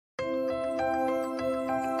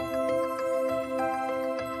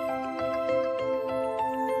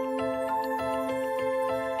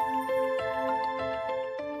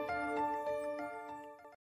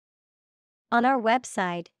On our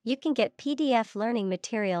website, you can get PDF learning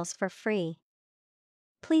materials for free.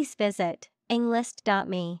 Please visit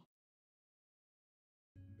englist.me.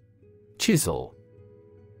 Chisel.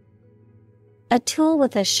 A tool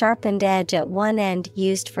with a sharpened edge at one end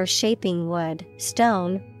used for shaping wood,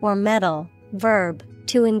 stone, or metal. Verb,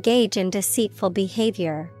 to engage in deceitful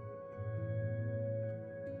behavior.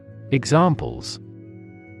 Examples: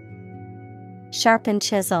 Sharpen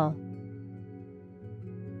chisel.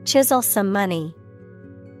 Chisel some money.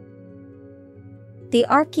 The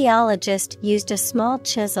archaeologist used a small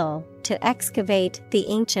chisel to excavate the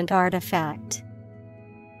ancient artifact.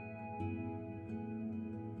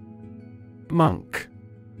 Monk.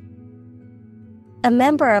 A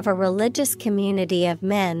member of a religious community of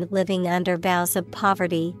men living under vows of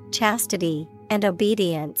poverty, chastity, and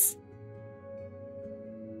obedience.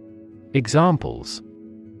 Examples: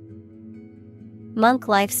 Monk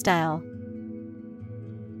lifestyle.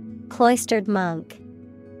 Cloistered monk.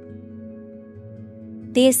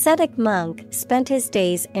 The ascetic monk spent his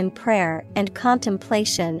days in prayer and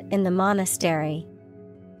contemplation in the monastery.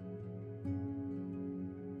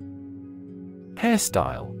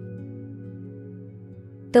 Hairstyle.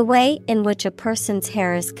 The way in which a person's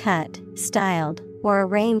hair is cut, styled, or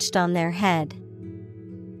arranged on their head.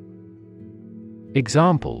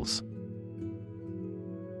 Examples: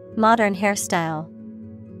 Modern hairstyle.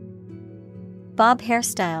 Bob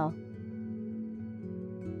hairstyle.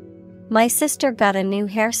 My sister got a new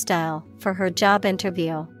hairstyle for her job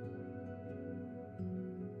interview.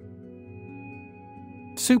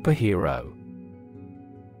 Superhero.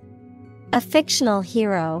 A fictional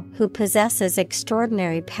hero who possesses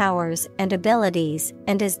extraordinary powers and abilities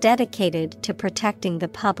and is dedicated to protecting the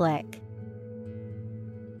public.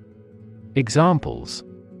 Examples: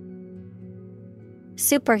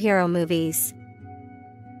 Superhero movies.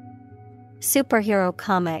 Superhero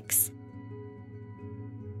comics.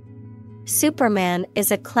 Superman is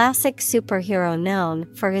a classic superhero known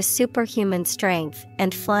for his superhuman strength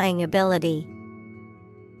and flying ability.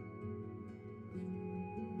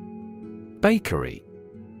 Bakery.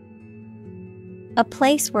 A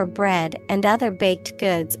place where bread and other baked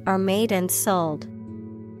goods are made and sold.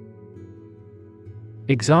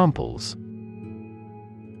 Examples: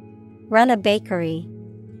 Run a bakery.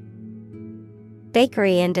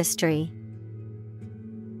 Bakery industry.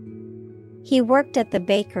 He worked at the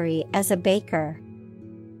bakery as a baker.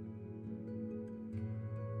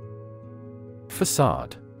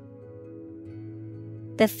 Facade.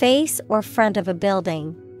 The face or front of a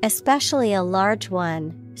building, especially a large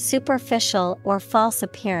one, superficial or false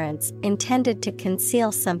appearance intended to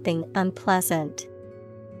conceal something unpleasant.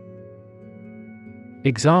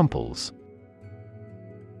 Examples: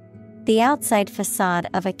 The outside facade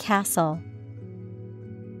of a castle.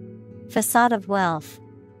 Facade of wealth.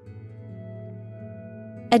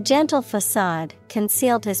 A gentle facade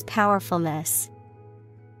concealed his powerfulness.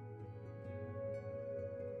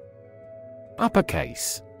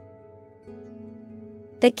 Uppercase.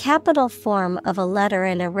 The capital form of a letter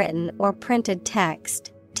in a written or printed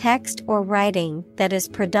text, text or writing that is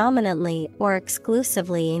predominantly or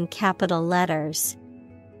exclusively in capital letters.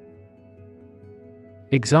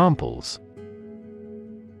 Examples: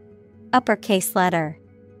 Uppercase letter.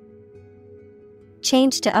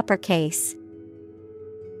 Change to uppercase.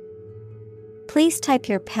 Please type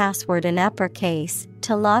your password in uppercase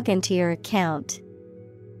to log into your account.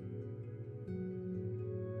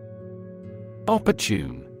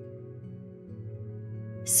 Opportune.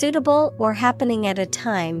 Suitable or happening at a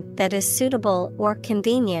time that is suitable or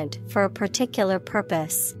convenient for a particular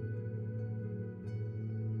purpose.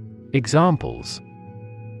 Examples: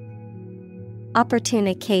 Opportune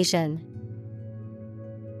occasion.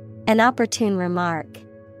 An opportune remark.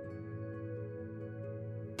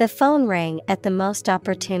 The phone rang at the most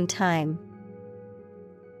opportune time.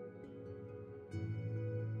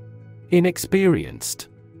 Inexperienced.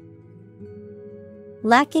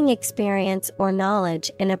 Lacking experience or knowledge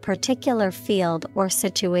in a particular field or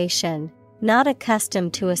situation, not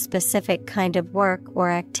accustomed to a specific kind of work or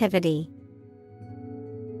activity.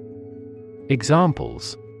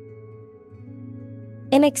 Examples: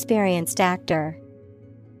 Inexperienced actor.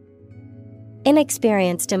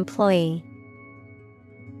 Inexperienced employee.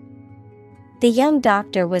 The young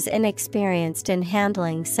doctor was inexperienced in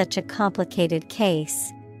handling such a complicated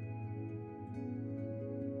case.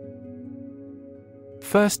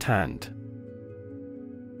 First-hand.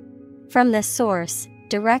 From the source,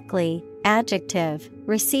 directly, adjective,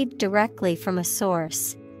 received directly from a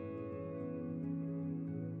source.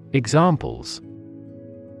 Examples: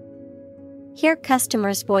 Hear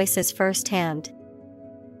customers' voices firsthand.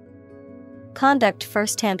 conduct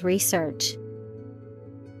first-hand research.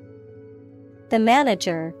 The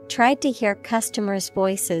manager tried to hear customers'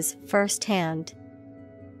 voices firsthand.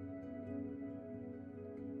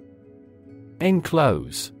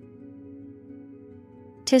 Enclose.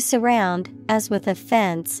 To surround, as with a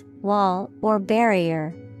fence, wall, or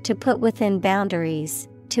barrier, to put within boundaries,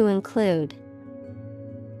 to include.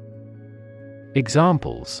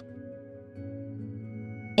 Examples: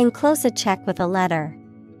 enclose a check with a letter.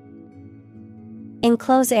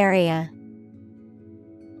 Enclose area.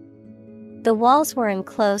 The walls were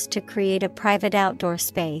enclosed to create a private outdoor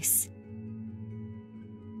space.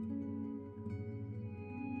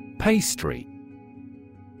 Pastry.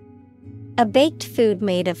 A baked food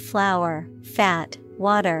made of flour, fat,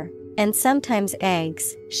 water, and sometimes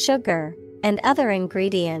eggs, sugar, and other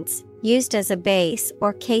ingredients, used as a base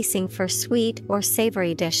or casing for sweet or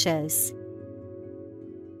savory dishes.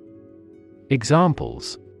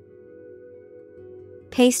 Examples: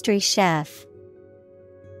 pastry chef.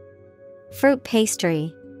 Fruit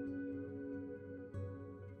pastry.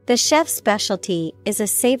 The chef's specialty is a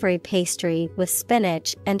savory pastry with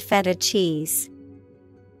spinach and feta cheese.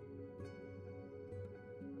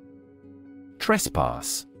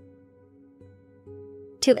 Trespass.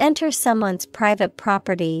 To enter someone's private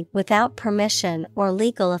property without permission or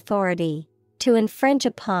legal authority. To infringe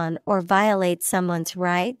upon or violate someone's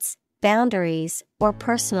rights, boundaries, or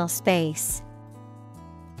personal space.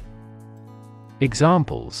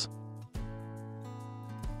 Examples: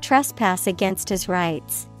 trespass against his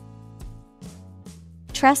rights.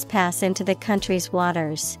 Trespass into the country's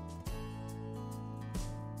waters.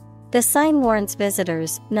 The sign warns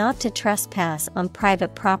visitors not to trespass on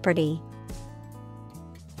private property.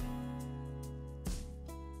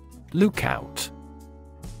 Lookout.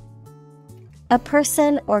 A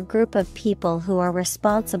person or group of people who are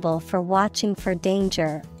responsible for watching for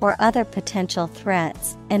danger or other potential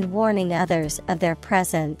threats and warning others of their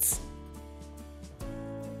presence.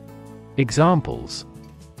 Examples: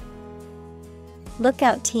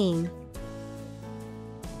 lookout team.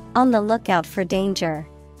 On the lookout for danger.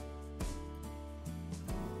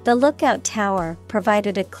 The lookout tower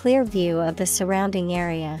provided a clear view of the surrounding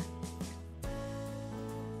area.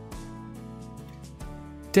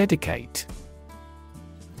 Dedicate.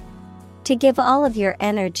 To give all of your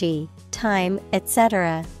energy, time,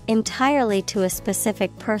 etc., entirely to a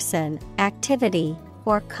specific person, activity,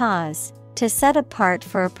 or cause, to set apart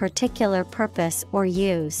for a particular purpose or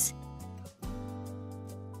use.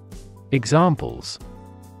 Examples: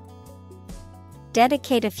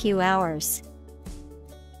 dedicate a few hours.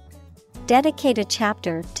 Dedicate a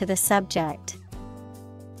chapter to the subject.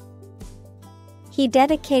 He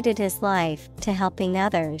dedicated his life to helping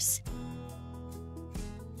others.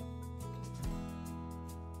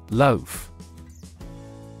 Loaf.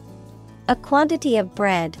 A quantity of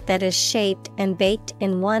bread that is shaped and baked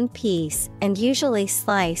in one piece and usually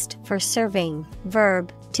sliced for serving.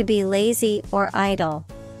 Verb, to be lazy or idle.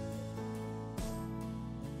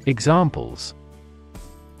 Examples: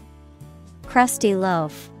 crusty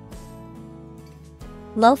loaf.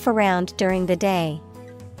 Loaf around during the day.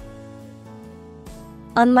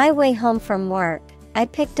 On my way home from work, I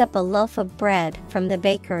picked up a loaf of bread from the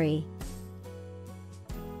bakery.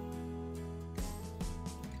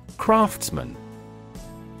 Craftsman.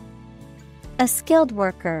 A skilled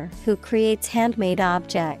worker who creates handmade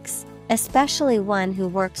objects, especially one who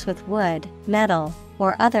works with wood, metal,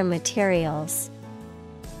 or other materials.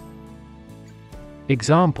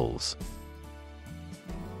 Examples: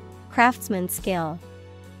 craftsman skill.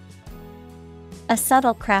 A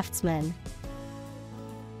subtle craftsman.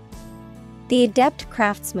 The adept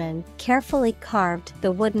craftsman carefully carved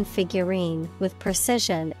the wooden figurine with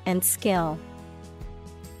precision and skill.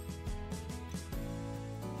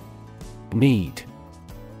 Knead.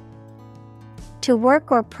 To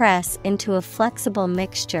work or press into a flexible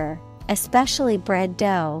mixture, especially bread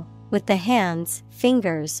dough, with the hands,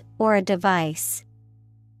 fingers, or a device.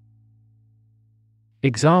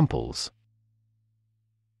 Examples: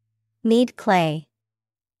 knead clay.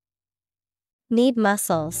 Knead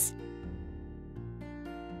muscles.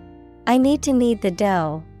 I need to knead the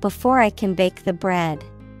dough before I can bake the bread.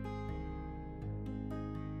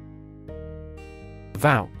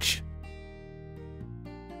 Vouch.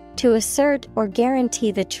 To assert or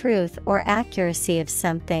guarantee the truth or accuracy of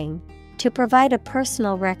something. To provide a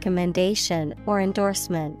personal recommendation or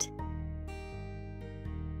endorsement.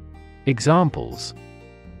 Examples: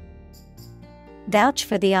 vouch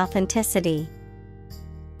for the authenticity.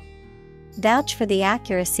 Vouch for the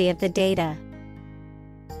accuracy of the data.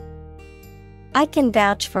 I can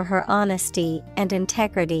vouch for her honesty and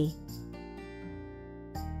integrity.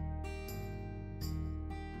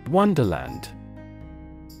 Wonderland.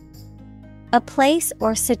 A place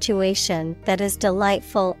or situation that is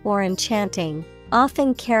delightful or enchanting,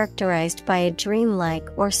 often characterized by a dreamlike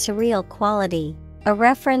or surreal quality, a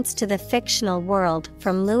reference to the fictional world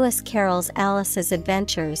from Lewis Carroll's Alice's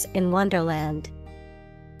Adventures in Wonderland.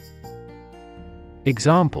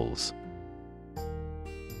 Examples: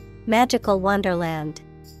 Magical Wonderland,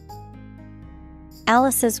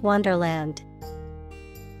 Alice's Wonderland.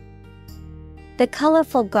 The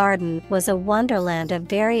colorful garden was a wonderland of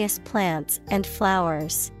various plants and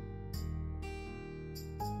flowers.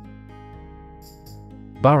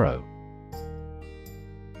 Burrow.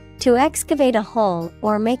 To excavate a hole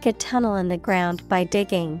or make a tunnel in the ground by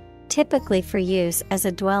digging, typically for use as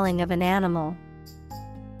a dwelling of an animal.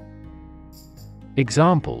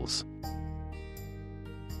 Examples: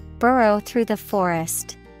 Burrow through the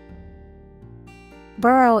forest,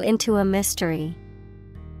 burrow into a mystery.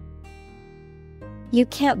 You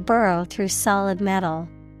can't burrow through solid metal.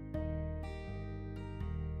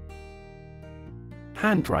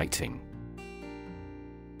 Handwriting.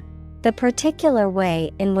 The particular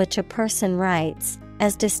way in which a person writes,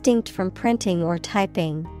 as distinct from printing or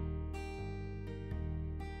typing.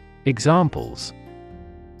 Examples: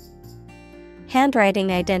 Handwriting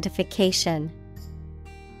identification,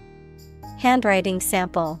 handwriting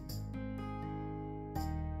sample.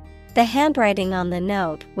 The handwriting on the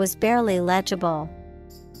note was barely legible.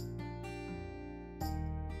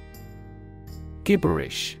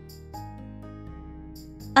 Gibberish.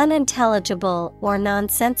 Unintelligible or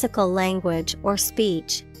nonsensical language or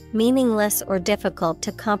speech, meaningless or difficult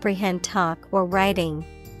to comprehend talk or writing.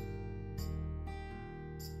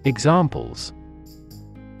 Examples: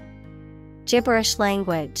 Gibberish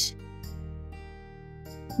language,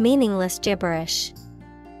 meaningless gibberish.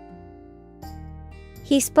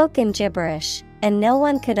 He spoke in gibberish, and no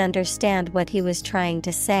one could understand what he was trying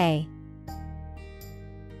to say.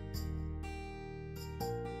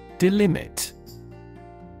 Delimit.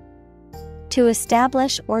 To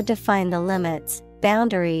establish or define the limits,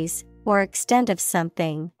 boundaries, or extent of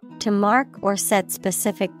something, to mark or set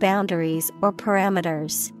specific boundaries or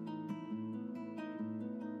parameters.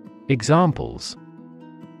 Examples: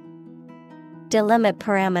 Delimit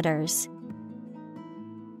parameters,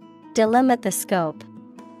 delimit the scope.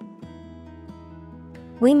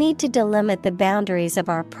 We need to delimit the boundaries of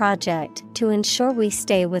our project to ensure we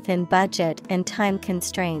stay within budget and time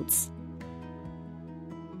constraints.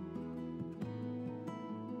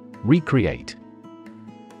 Recreate.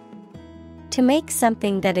 To make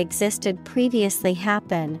something that existed previously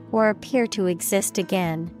happen or appear to exist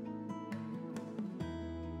again.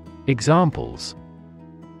 Examples: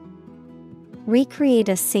 Recreate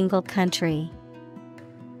a single country.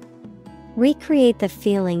 Recreate the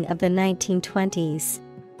feeling of the 1920s.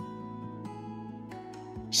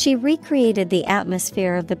 She recreated the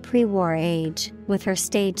atmosphere of the pre-war age with her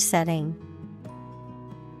stage setting.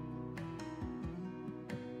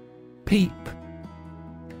 Peep.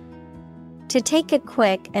 To take a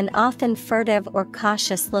quick and often furtive or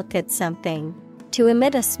cautious look at something. To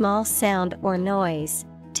emit a small sound or noise,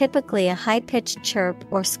 typically a high-pitched chirp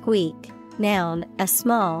or squeak. Noun, a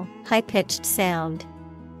small, high-pitched sound.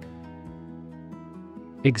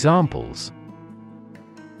 Examples: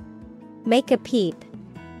 Make a peep.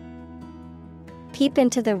 Peep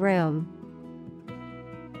into the room.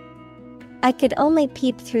 I could only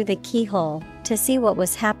peep through the keyhole to see what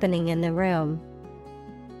was happening in the room.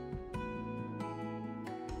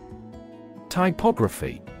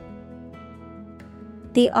 Typography.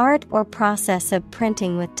 The art or process of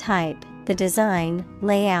printing with type, the design,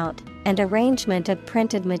 layout, and arrangement of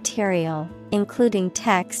printed material, including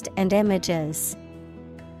text and images.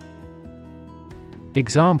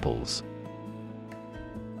 Examples: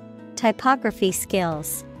 Typography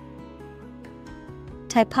skills.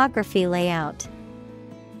 Typography layout.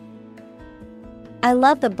 I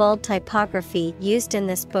love the bold typography used in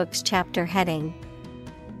this book's chapter heading.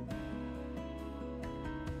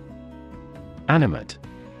 Animate.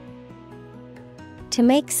 To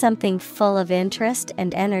make something full of interest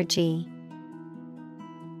and energy.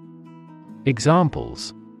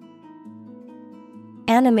 Examples: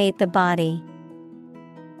 Animate the body.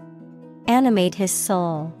 Animate his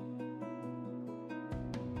soul.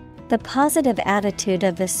 The positive attitude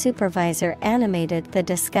of the supervisor animated the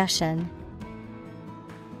discussion.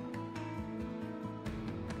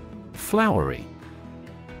 Flowery.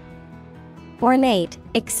 Ornate,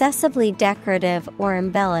 excessively decorative or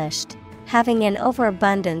embellished, having an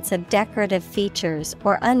overabundance of decorative features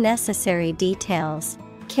or unnecessary details,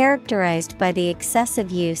 characterized by the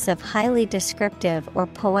excessive use of highly descriptive or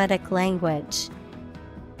poetic language.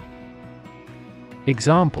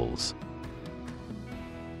 Examples: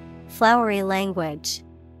 flowery language,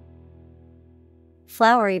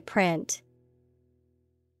 flowery print.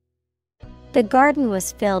 The garden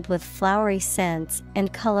was filled with flowery scents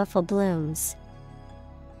and colorful blooms.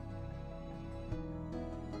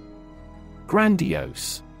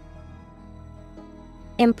 Grandiose.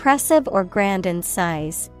 Impressive or grand in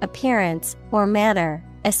size, appearance, or manner,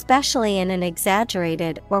 especially in an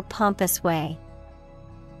exaggerated or pompous way.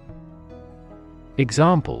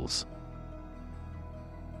 Examples: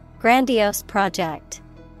 grandiose project,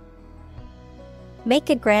 make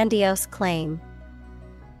a grandiose claim.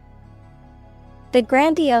 The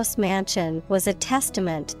grandiose mansion was a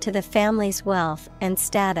testament to the family's wealth and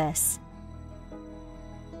status.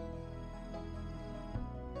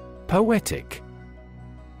 Poetic.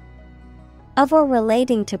 Of or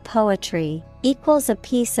relating to poetry, equals a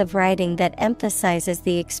piece of writing that emphasizes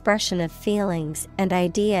the expression of feelings and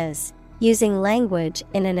ideas, using language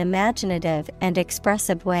in an imaginative and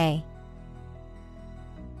expressive way.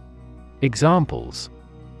 Examples: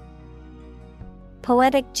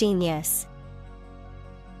 poetic genius,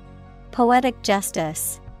 poetic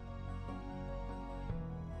justice.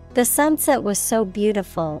 The sunset was so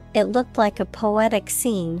beautiful it looked like a poetic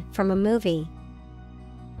scene from a movie.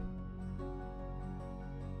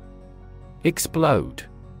 Explode.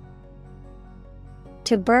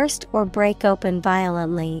 To burst or break open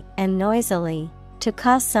violently and noisily, to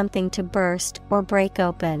cause something to burst or break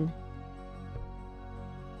open.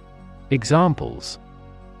 Examples: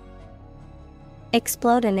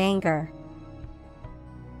 explode in anger,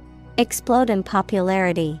 explode in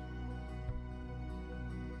popularity.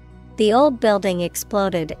 The old building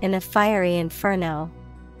exploded in a fiery inferno.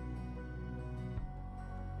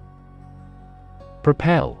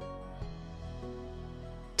 Propel.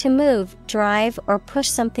 To move, drive, or push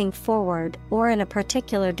something forward or in a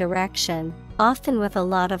particular direction, often with a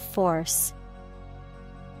lot of force.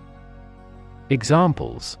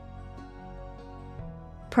 Examples: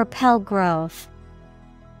 propel growth,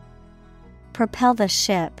 propel the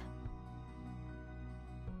ship.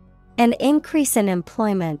 An increase in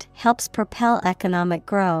employment helps propel economic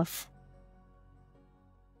growth.